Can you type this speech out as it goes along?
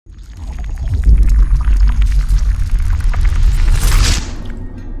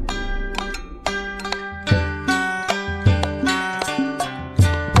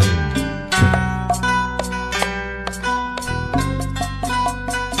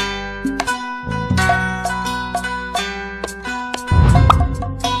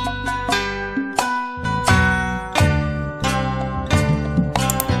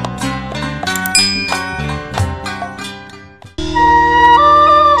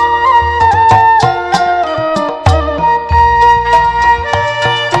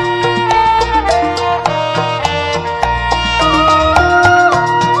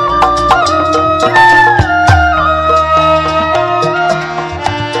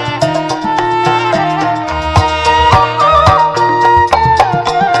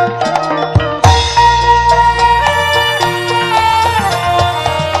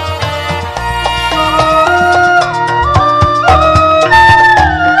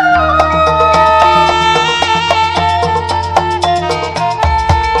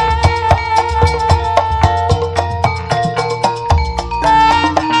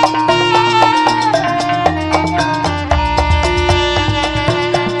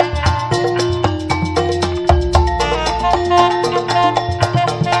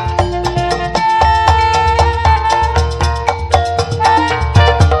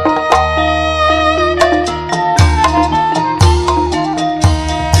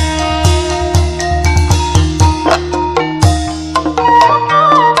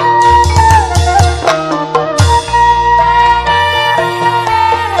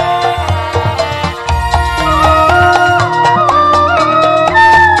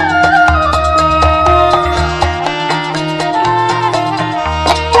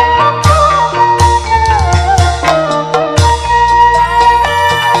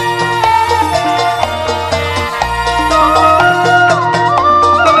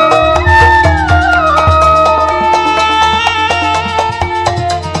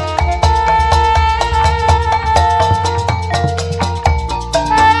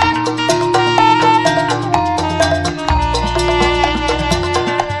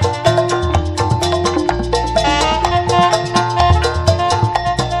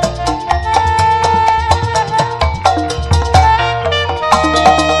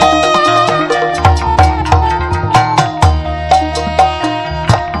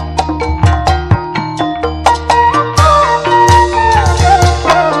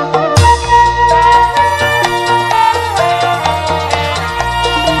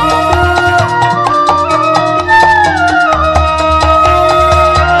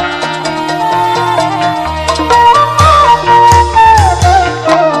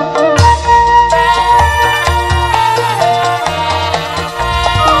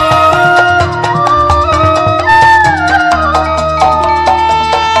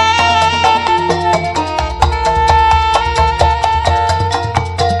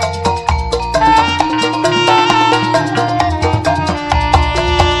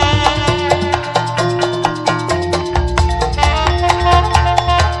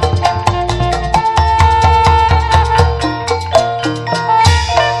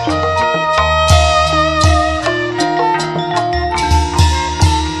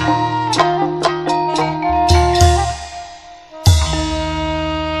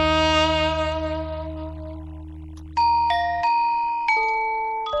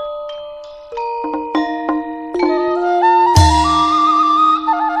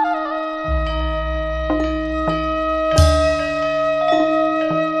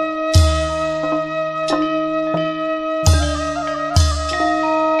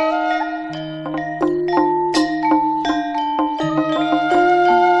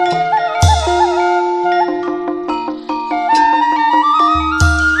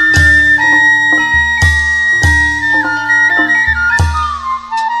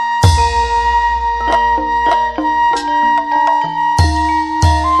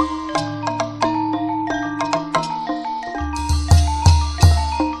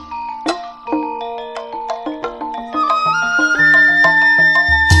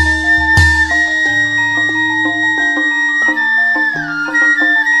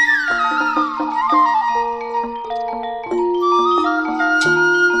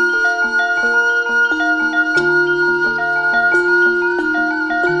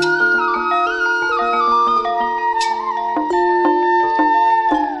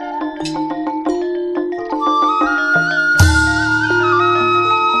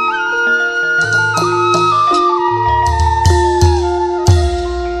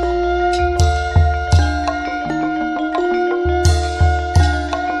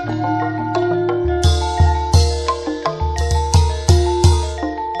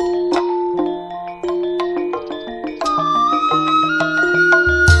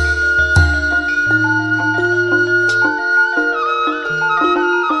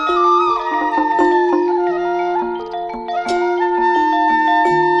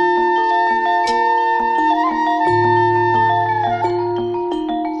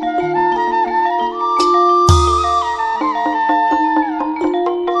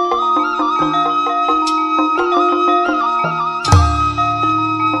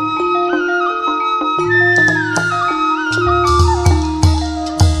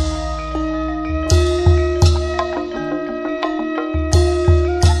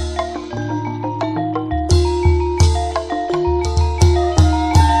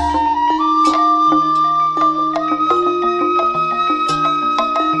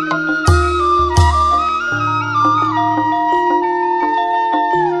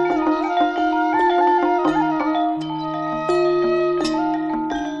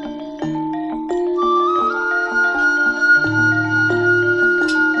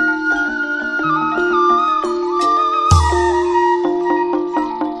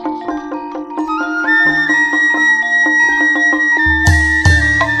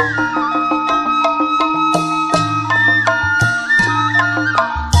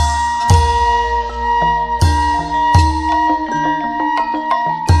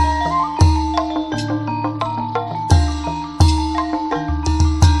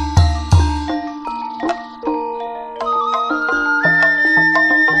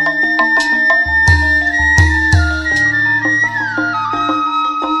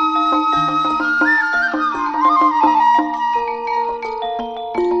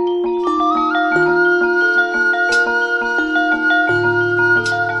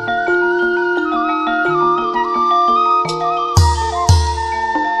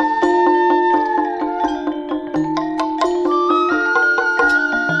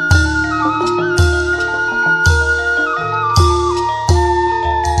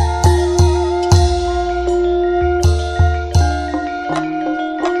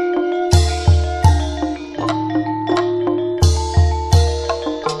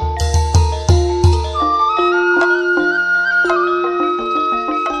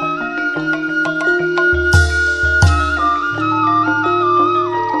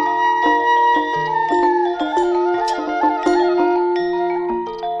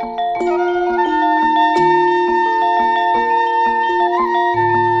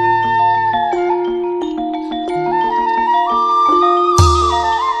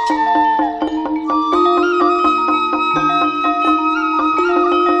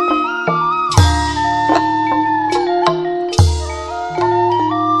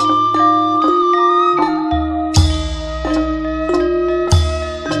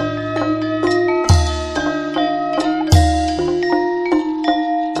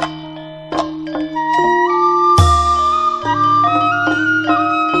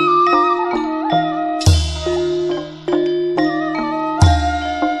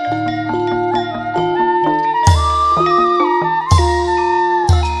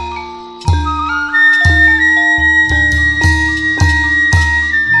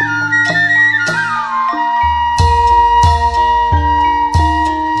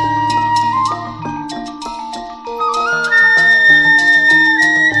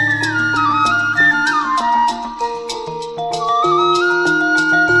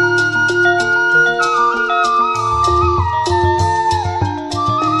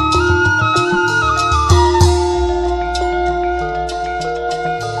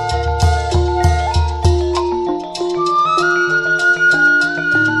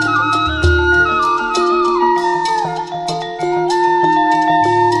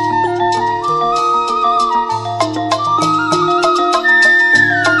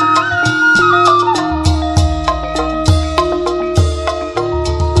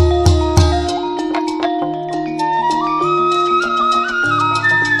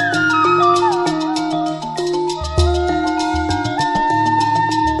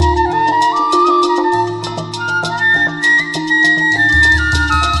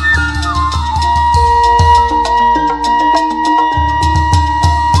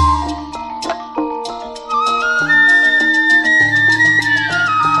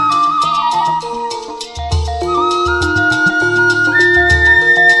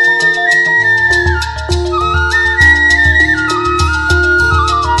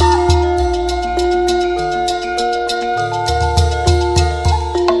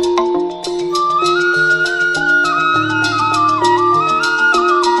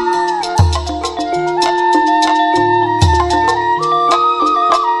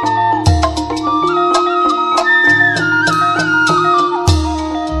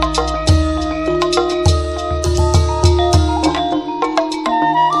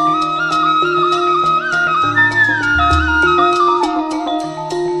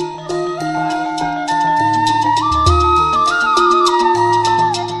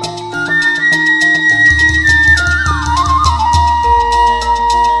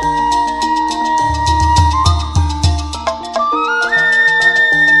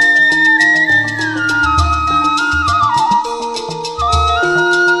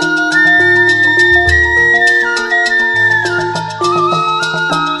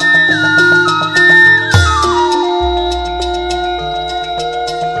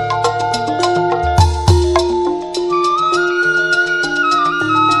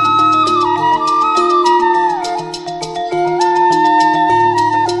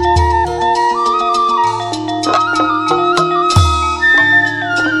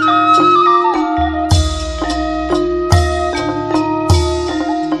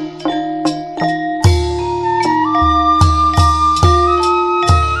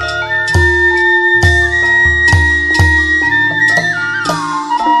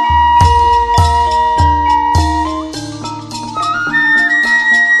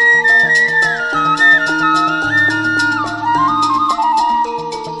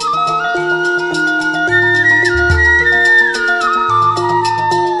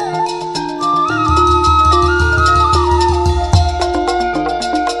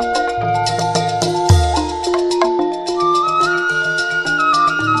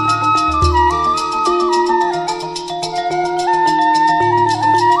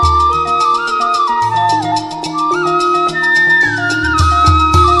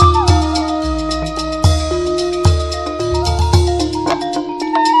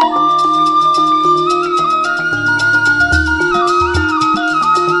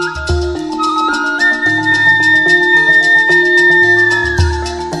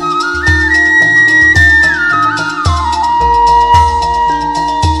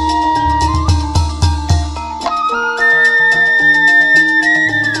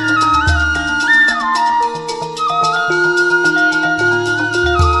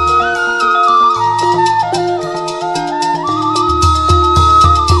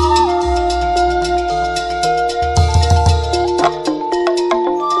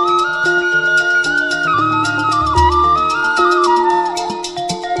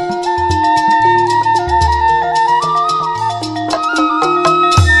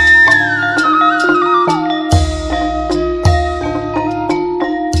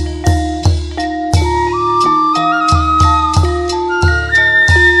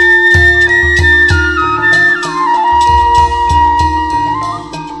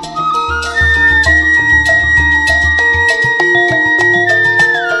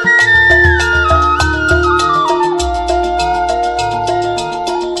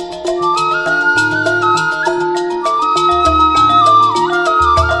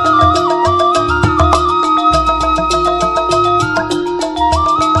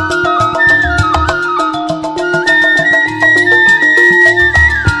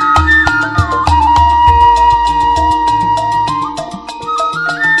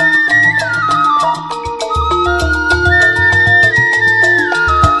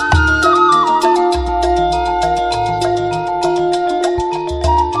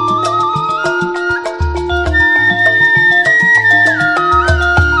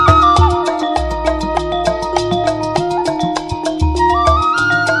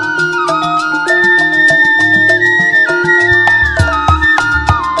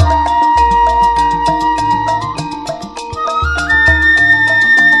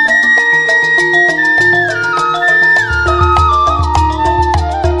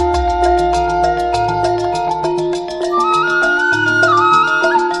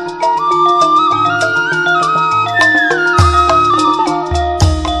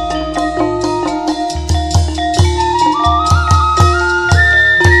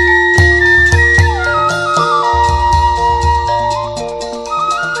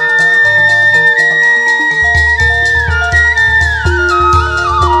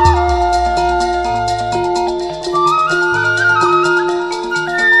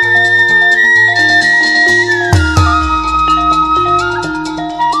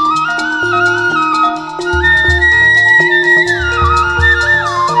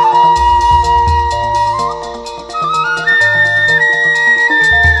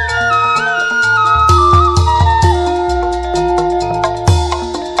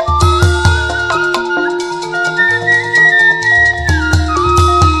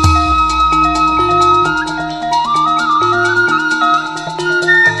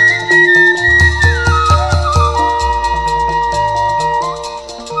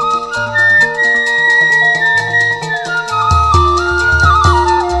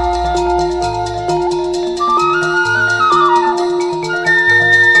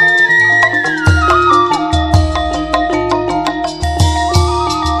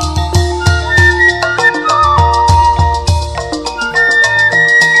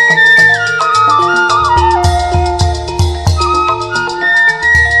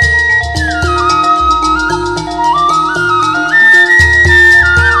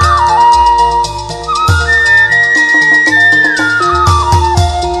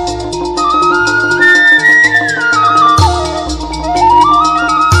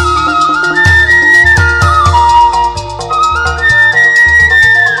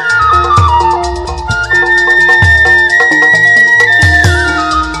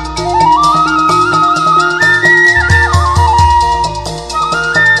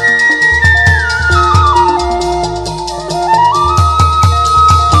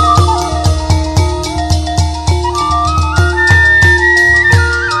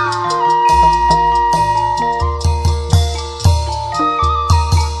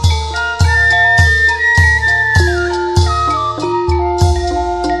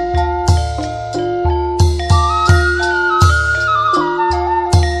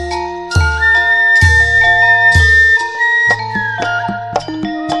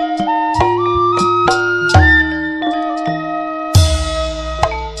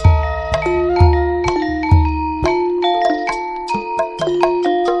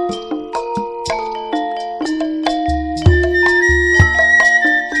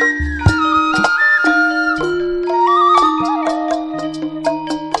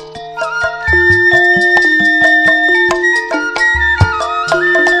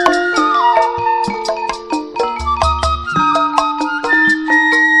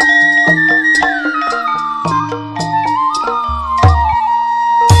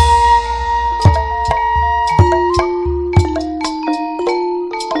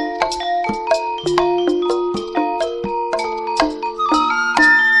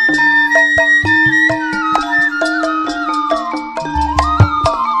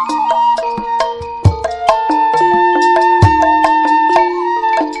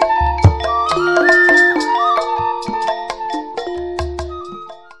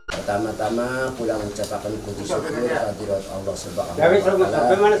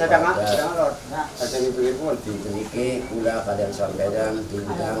Diberi kula kalian sampaikan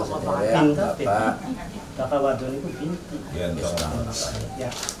diundang sederek Bapak Wadon itu binti.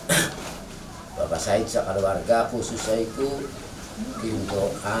 Bapak Said sakeluarga khususnya itu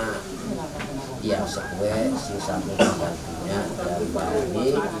doa yang sesuai si samping bantunya dan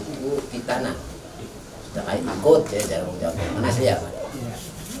kami itu Khitan sudah kayak ikut ya jauh mana sih ya Pak?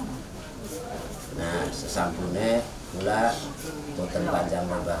 Nah sesampune pula boten panjang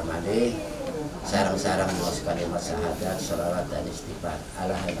lebar malih sarang-sarang mau kalimat syahadat sholawat dan istighfar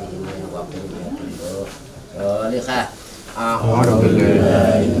ala hadirin wa qulubihim sholihah.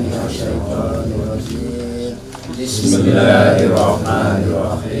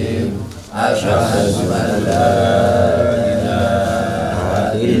 Bismillahirrahmanirrahim. Asyhadu an la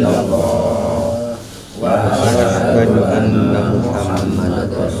ilaha illallah wa asyhadu anna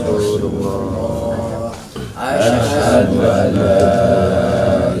Muhammadan Rasulullah. Asyhadu an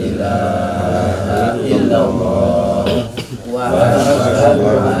la ilaha illallah wa asyhadu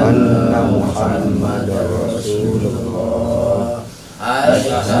anna Muhammadan Rasulullah.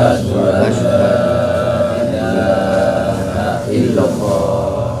 Asyhadu an la ilaha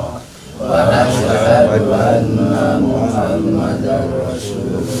illallah wa asyhadu anna Muhammadan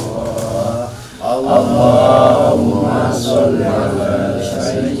Rasulullah. Allahumma sholli ala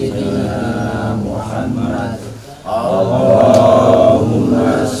sayyidina Muhammad.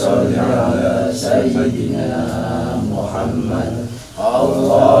 Allahumma sholli ala sayyidina Muhammad.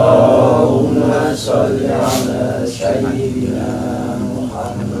 Allahumma sholli ala sayyidina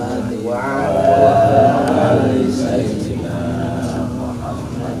Muhammad wa ala ali sayyidina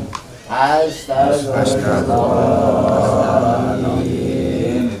Muhammad.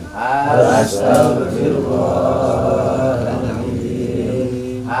 Astagfirullahaladzim.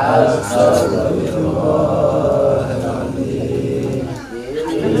 Astagfirullahaladzim. Astagfirullahaladzim.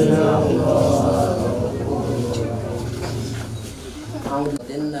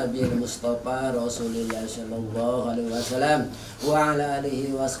 Nabi Mustafa Rasulullah sallallahu alaihi wasallam wa ala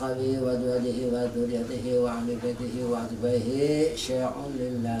alihi wa ashabihi wa azwajihi wa dzurriyyatihi wa ahli baitihi wa atba'ihi syai'un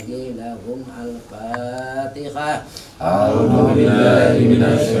lillahi lahum al-Fatihah. A'udzu billahi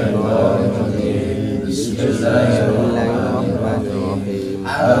minasy syaithanir rajim. Bismillahirrahmanirrahim.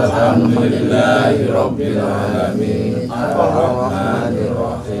 Alhamdulillahi rabbil alamin. Ar-rahmanir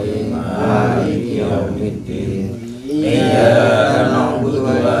rahim. Maliki yaumiddin. Iyyaka na'budu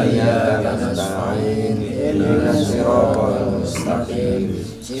wa iyyaka nasta'in. Ihdinas siratal mustaqim.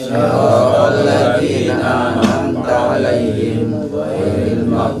 Siratal ladzina an'amta 'alaihim ghairil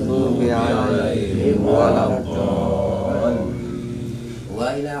maghdubi 'alaihim waladdallin.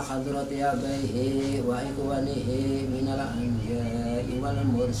 Wa ila hadrati abaihi wa ikhwanihi minal anbiya'i wal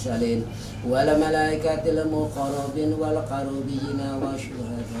mursalin wal malaikatil muqarrabin wal qarabina wa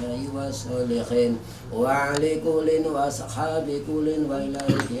syuhada'i wassalihin wa ali kullin wa ashabi kullin wa ila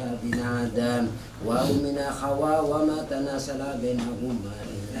bin adam wa ummina hawa wa ma tanasala bainahuma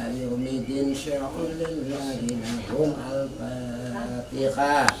ila yaumidin syai'un lillahi lahum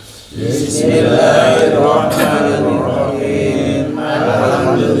al-Fatihah. Bismillahirrahmanirrahim.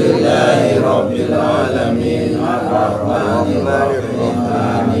 Alhamdulillahi rabbil alamin. Ar-rahmanir rahim.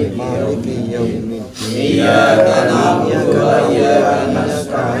 Maliki yaumiddin. Iyyaka na'budu wa iyyaka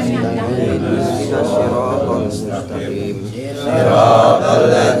nasta'in. Ihdinas siratal mustaqim. Siratal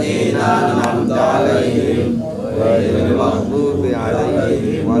ladzina an'amta 'alaihim ghairil maghdubi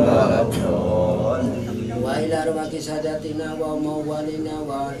 'alaihim waladdallin. Wa ila arwaqi sadatina wa mawalina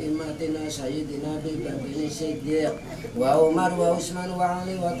wa imatina sayyidina bin Siddiq wa Umar wa Utsman wa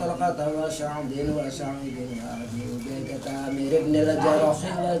Ali wa Talqata wa Sa'din wa Sa'idin wa Abi Ubaidah Amir ibn al-Jarrah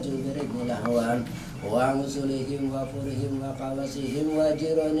wa Jubair ibn al-Awwam wa musulihim wa furihim wa qawasihim wa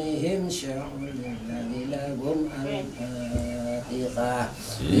jiranihim syai'un lillahi lahum al-Fatihah.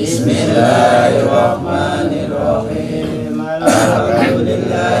 Bismillahirrahmanirrahim.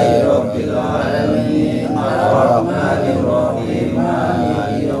 Alhamdulillahi rabbil alamin. Ar-rahmanir rahim.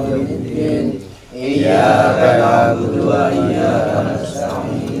 Maliki yaumiddin. Iyyaka na'budu wa iyyaka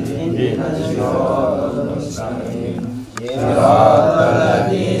nasta'in. Ihdinas siratal mustaqim. Siratal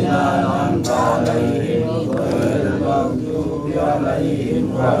ladzina an'amta 'alaihim ghairil maghdubi 'alaihim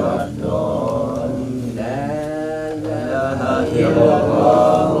waladdallin. La ilaha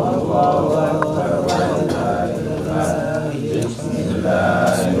illallah wallahu akbar.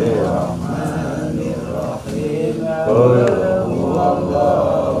 Bismillahirrahmanirrahim. Qul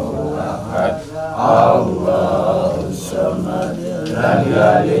huwallahu ahad. Allahus samad. Lam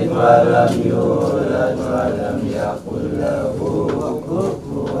yalid wa lam yulad wa lam yakul lahu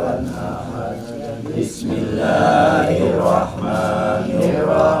kufuwan ahad. Bismillahirrahmanirrahim.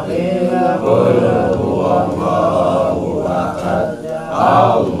 Qul huwallahu ahad,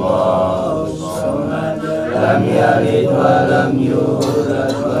 Allahus samad, lam yalid wa lam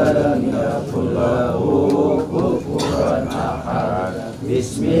yulad wa lam yakul lahu kufuwan ahad.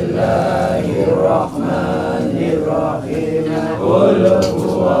 Bismillahirrahmanirrahim. Qul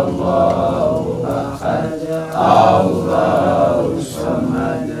huwallahu ahad, Allahus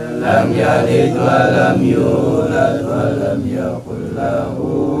samad, lam yalid wa lam yulad wa lam yakul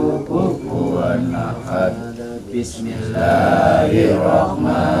lahu kufuwan ahad.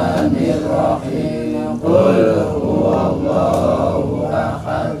 Bismillahirrahmanirrahim. Qul huwallahu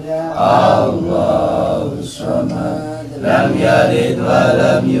ahad, Allahus samad, lam yalid wa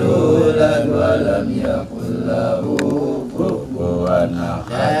lam yulad wa lam yakul lahu kufuwan ahad.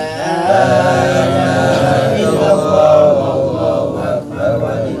 La ilaha illallah wallahu akbar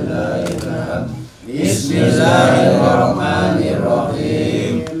walillahil hamd.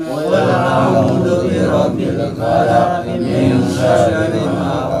 Bismillahirrahmanirrahim. Qul a'udzu birabbil falaq, min syarri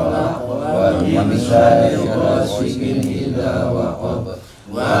ma khalaq, wa min syarri ghasiqin idza waqab,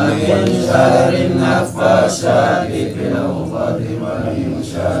 wa min syarri naffasati fil 'uqad, wa min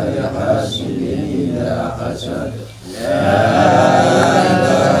syarri hasidin idza hasad. La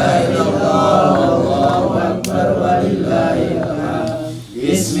ilaha illallah wallahu akbar walillahil hamd.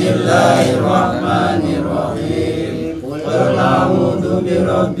 Bismillahirrahmanirrahim. Qul a'udzu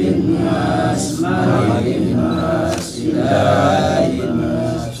birabbin nas, malikin nas, ilahin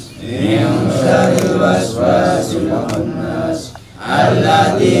nas, min syarril waswasil khannas,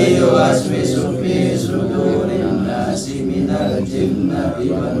 alladzi yuwaswisu fi sudurin nasi minal jinnati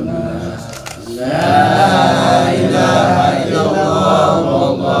wan nas. La ilaha illallah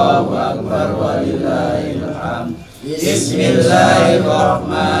wallahu akbar walillahil hamd.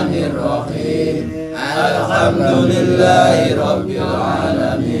 Bismillahirrahmanirrahim. Alhamdulillahi rabbil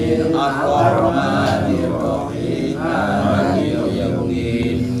alamin, arrahmanir rahim, maliki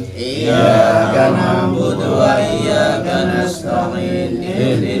yaumiddin. Iyyaka na'budu wa iyyaka nasta'in,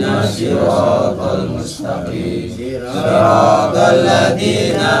 ihdinas siratal mustaqim, siratal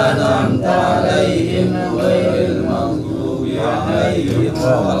ladzina an'amta 'alaihim ghairil maghdubi 'alaihim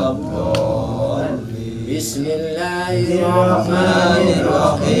waladdallin.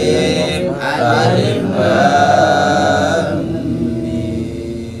 Bismillahirrahmanirrahim. Alif lam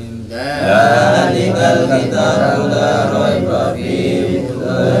mim. Dzalikal kitabu la raiba fihi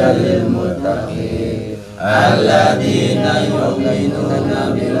hudan lil muttaqin, alladzina yu'minuna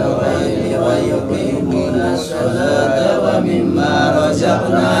bil ghaibi wa yuqimuna sholata wa mimma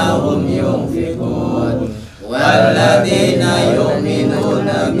razaqnahum yunfiqun, walladzina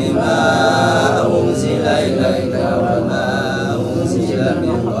yu'minuna bima unzila ilaika wa ma unzila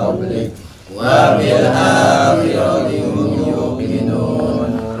min qablik wa bil akhirati hum yuqinun.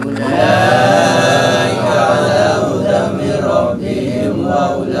 Ulaika ala hudan min rabbihim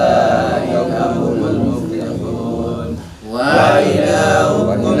wa ulaika humul muflihun. Wa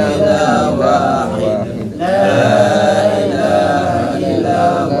ilahukum ilahun wahid, la ilaha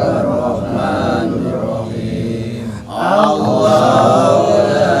illa huwar rahmanur rahim. Allahu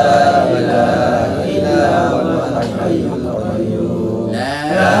la ilaha illa huwal hayyul qayyum,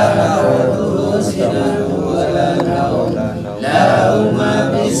 la ta'khudhuhu sinatun wa la nawm, lahu ma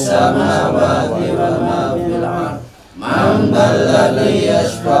fis samawati wa ma fil ardh. Man dzalladzi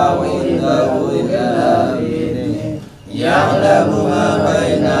yashfa'u indahu illa bi'idhnihi, ya'lamu ma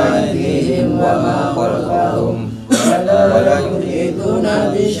baina aydihim wa ma khalfahum, wa la yuhituna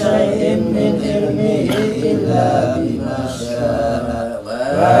bi syai'in min ilmihi illa bima syaa.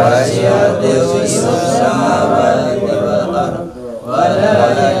 Wasi'a kursiyuhus samawati wal ardh, wa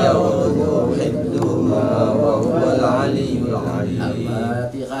la ya'uduhu hifdhuhuma wa huwal 'aliyyul 'azim.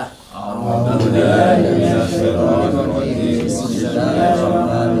 Al-Fatihah. A'udzu billahi minasy syaithanir rajim.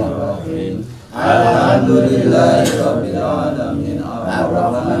 Bismillahirrahmanirrahim. Alhamdulillahi rabbil alamin,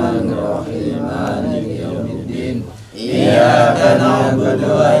 arrahmanir rahim, maliki yaumiddin. Iyyaka na'budu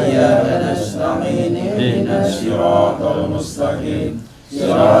wa iyyaka nasta'in, ihdinas siratal mustaqim,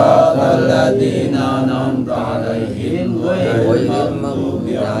 siratal ladzina an'amta 'alaihim ghairil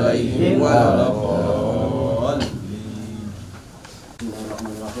maghdubi 'alaihim waladdallin.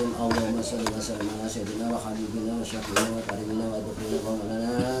 Allahumma shalli wa sallim ala sayyidina wa habibina wa syafi'ina wa karimina wa dhukrina wa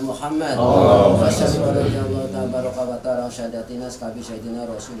maulana Muhamad. Allahumma shalli wa sallim tabaraka wa ta'ala syahadatina skabi sayyidina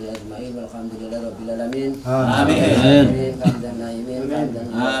rasulillah ajmain walhamdulillahi rabbil alamin. Amin. Hamdan naimin, hamdan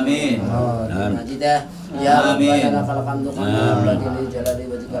amin. Majidah ya rabbana lakal hamdu kama badil jalali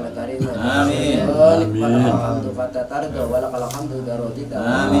wajhikal karim. Amin. Walakal hamdu fatatardo walakal hamdu darodita.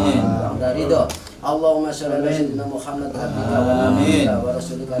 Amin. Ridho. Allahumma sholli ala sayyidina Muhammad wa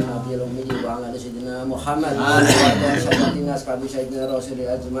rasulika nabiyil ummi wa ala sayyidina Muhammad wa ala sayyidina ashabi sayyidina rasulil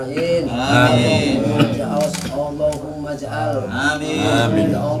ajmain. Allahumma ja'al amin.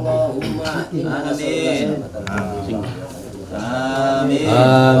 Allahumma inna nas'aluka amin. Amin.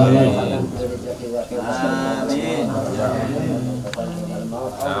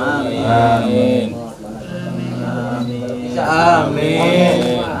 Amin.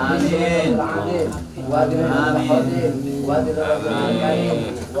 Amin. Wadil al-Khadim, wadil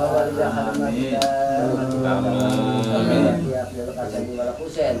al-Karim, wa walil khadamatika. Amin. Ya Abdul Qasim wal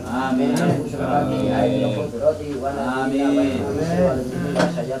Husain. Amin. Amin. Amin. Qudrati wa nabiyina wa inna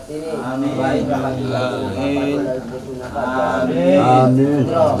sajatini. Amin. Wa Amin. Amin.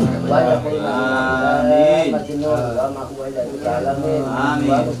 Wa yaqulna amin. Majnun wa maqwala alamin.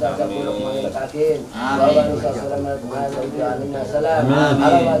 Wa mustaqbilul mu'minin. Wa rasulullah Muhammad salam.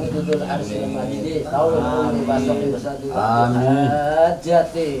 Ala wajidul arsil majid. Taulul basaqi wasadu.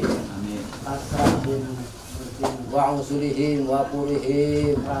 Hajati. Amin. Asrabin wa usulihim wa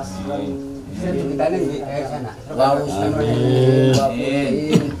purihim wa usulihim wa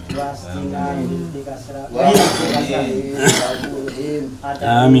purihim wastinan binti kasrat wa purihim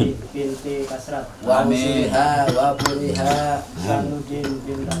amin binti kasrat wa usuliha wa puriha sanudin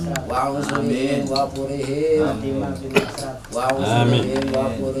bin kasrat wa usulihim wa purihim fatimah bin kasrat wa usulihim wa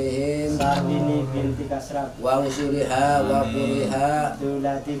purihim sardini binti kasrat wa usuliha wa puriha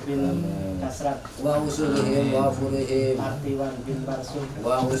dulati bin kasrat wa usulihim wa purihim artiwan bin barsum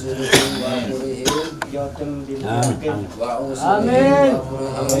wa usulihim wa purihim yodem bin yakin wa usulihim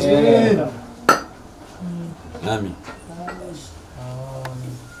wa purihim amin.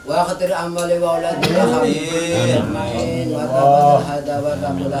 Wa khatir amali wa auladina amin wa tabaddal hada wa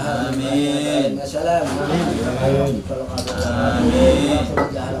taqulaha amin salam amin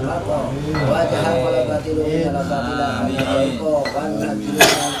wa jahal wala batilu wala batila amin wa najil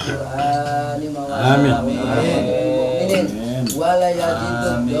al-Qur'ani amin wala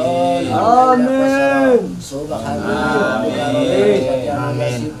yadidud dol amin subhanallah amin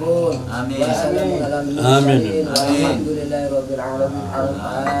amin alhamdulillahi rabbil alamin.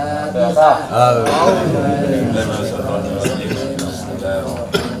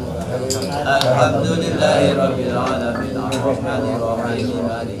 Alhamdulillahi rabbil alamin arrahmanir rahim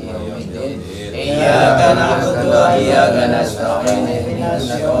maliki yaumiddin iyyaka na'budu wa iyyaka nasta'in ihdinas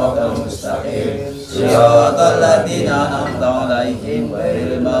siratal mustaqim siratal ladzina an'amta 'alaihim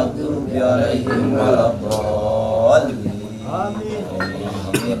ghairil maghdubi 'alaihim waladdallin. Amin.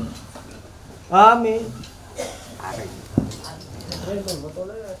 Amin.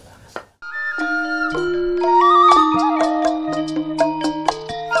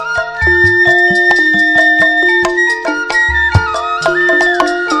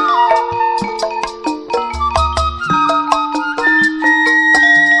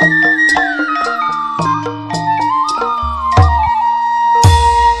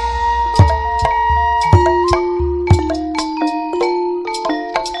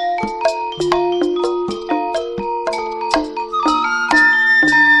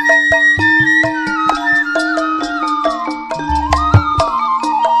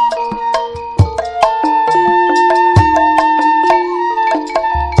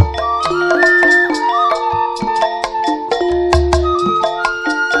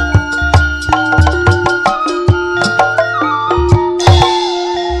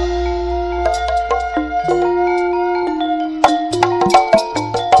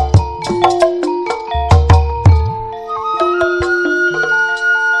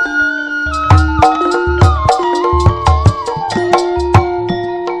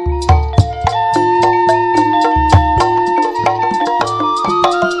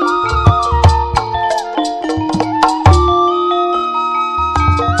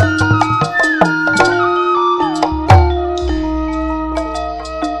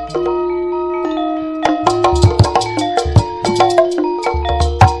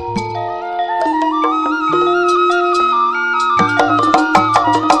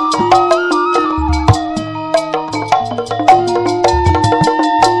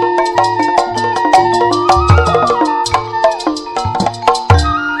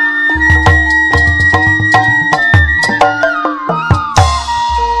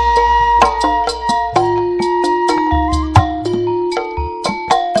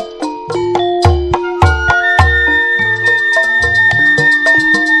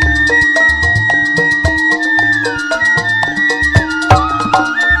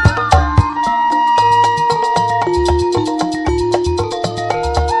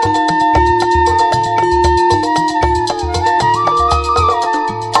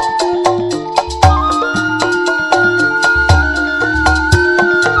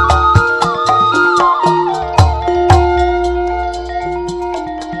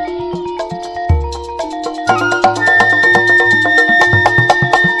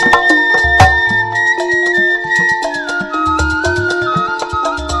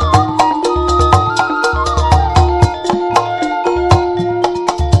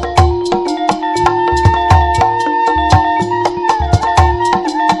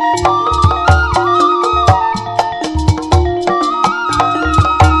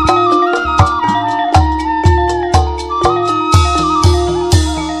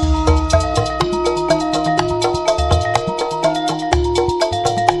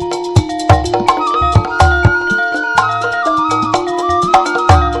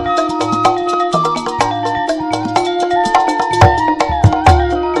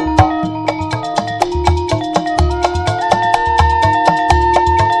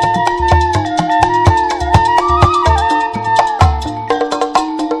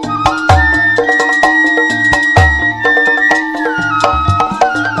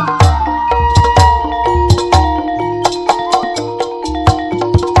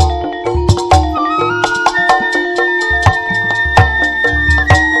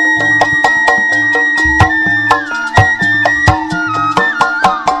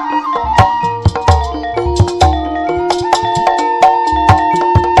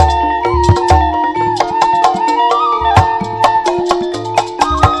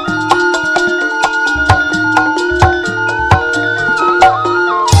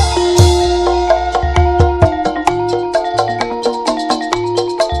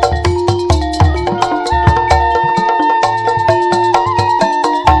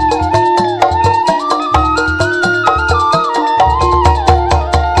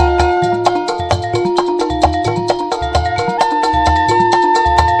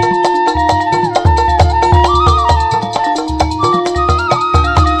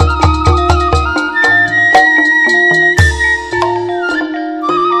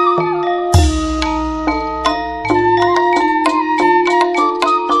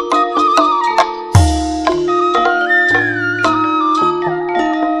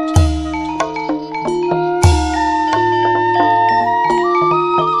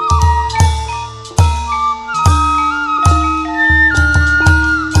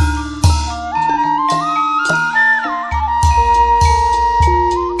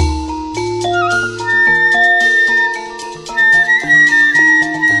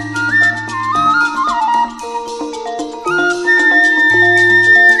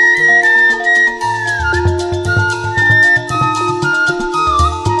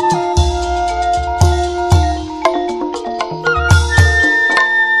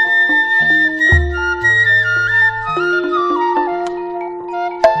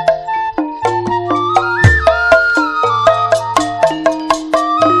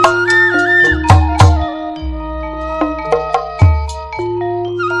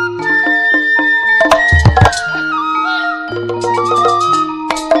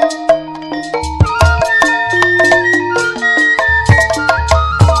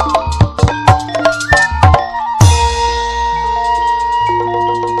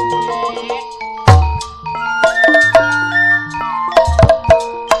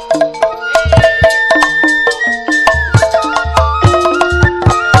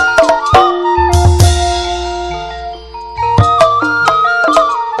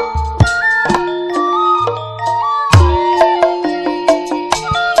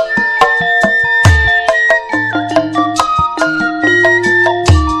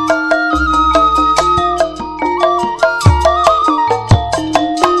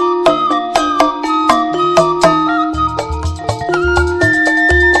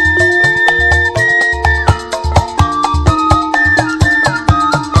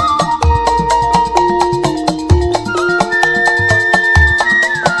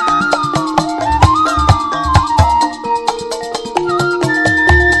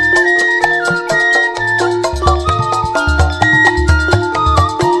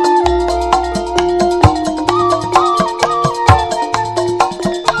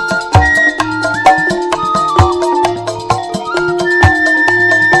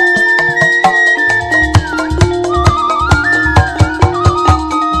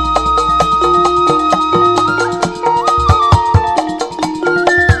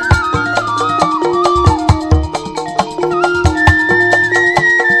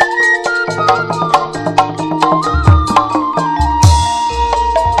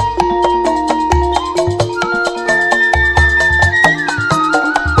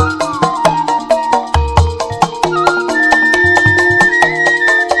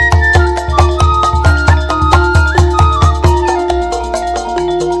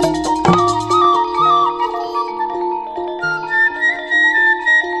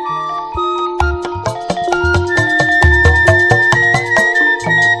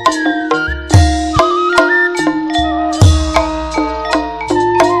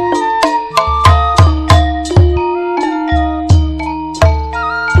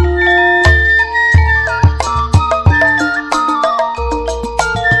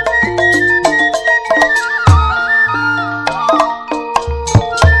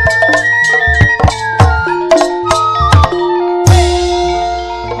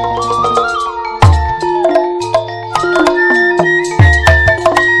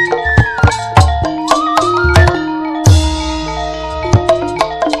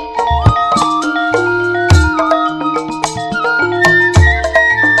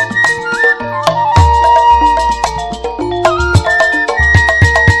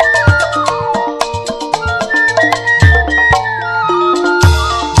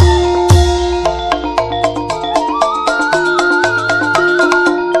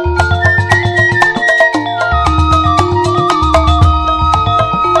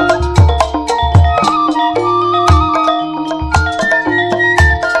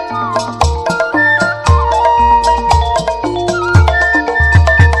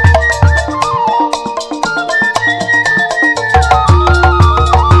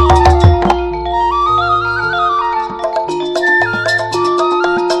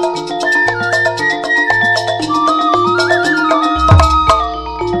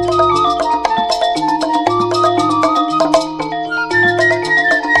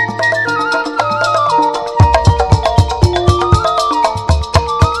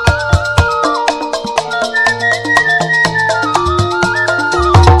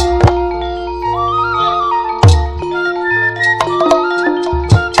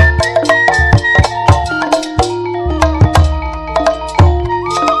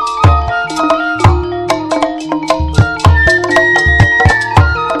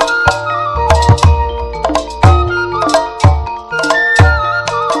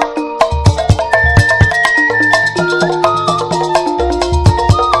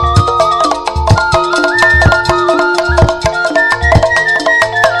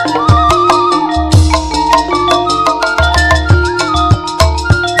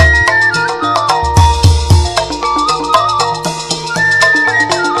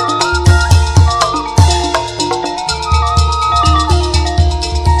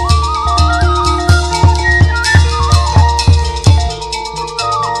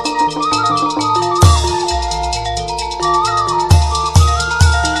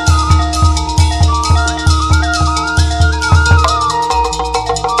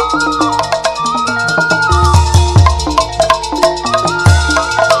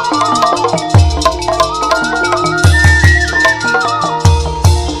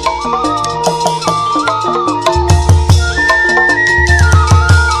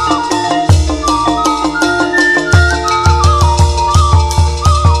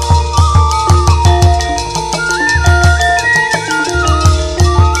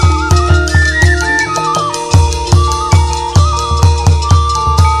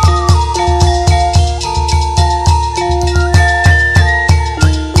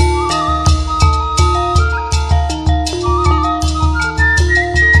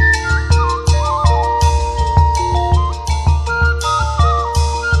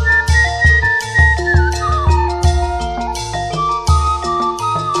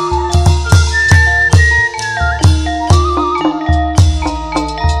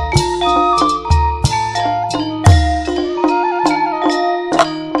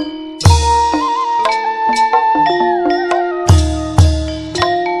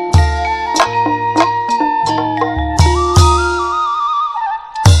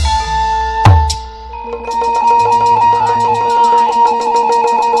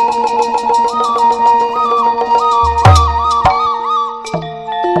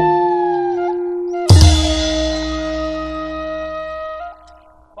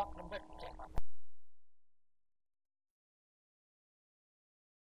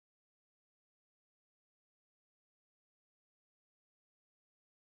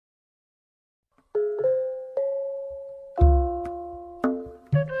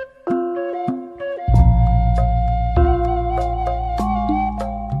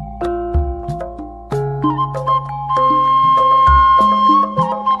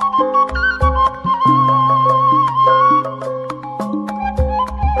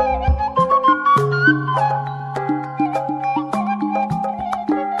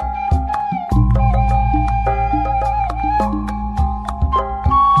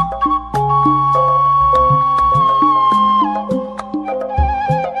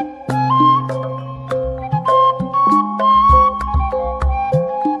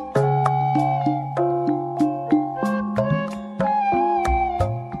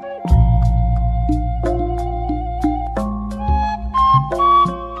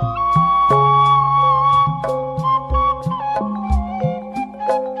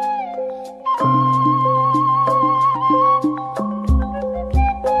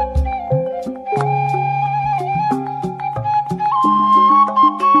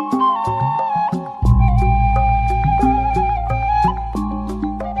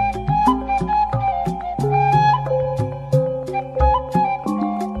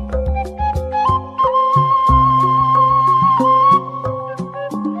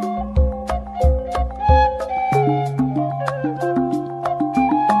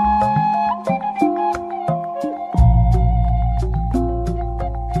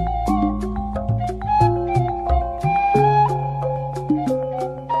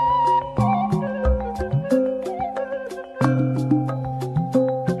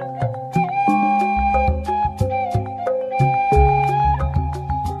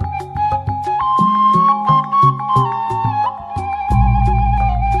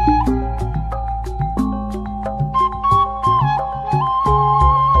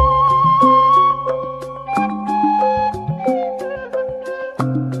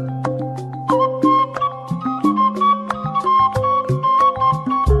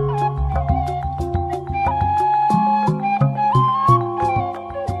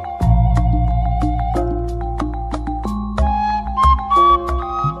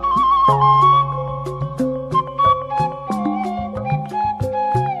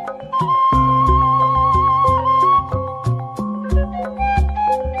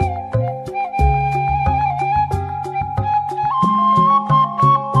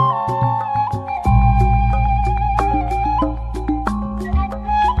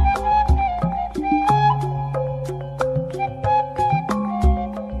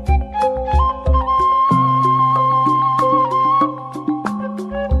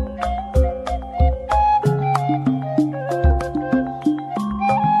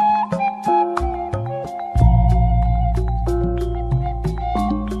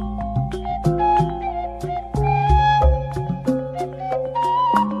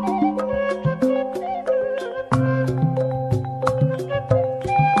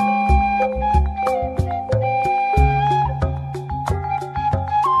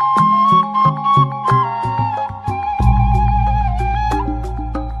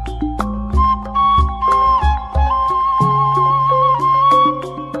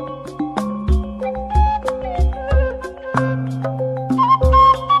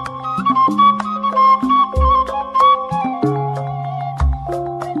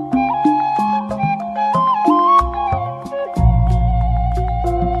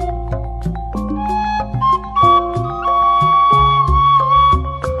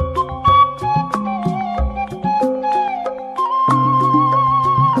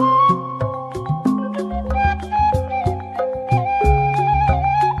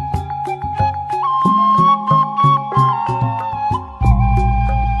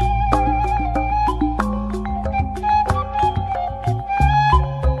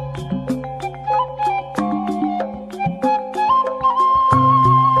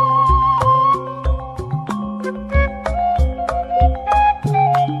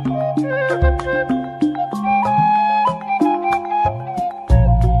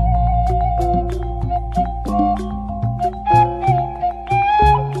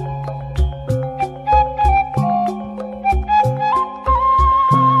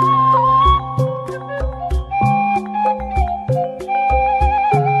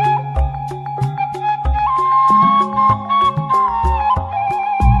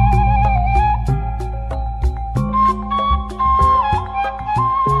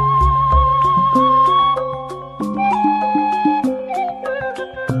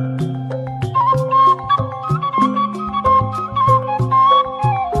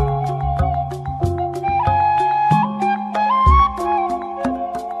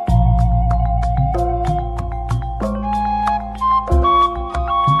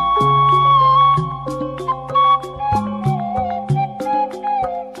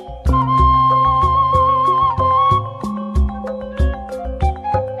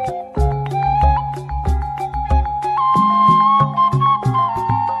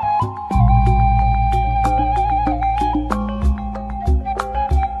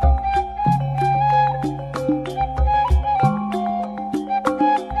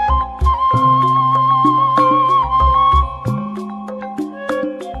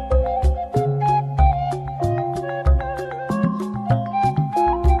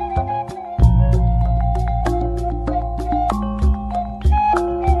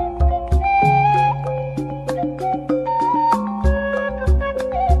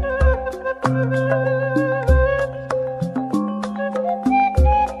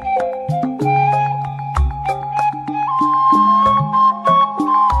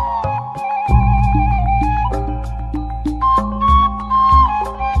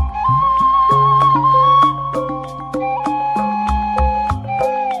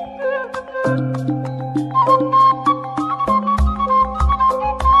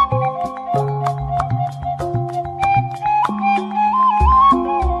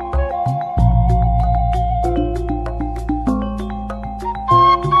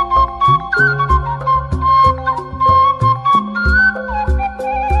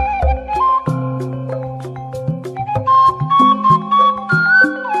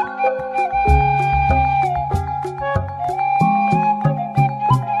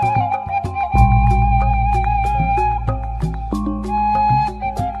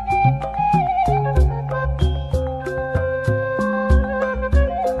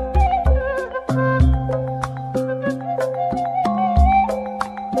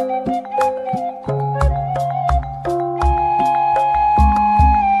 Amin.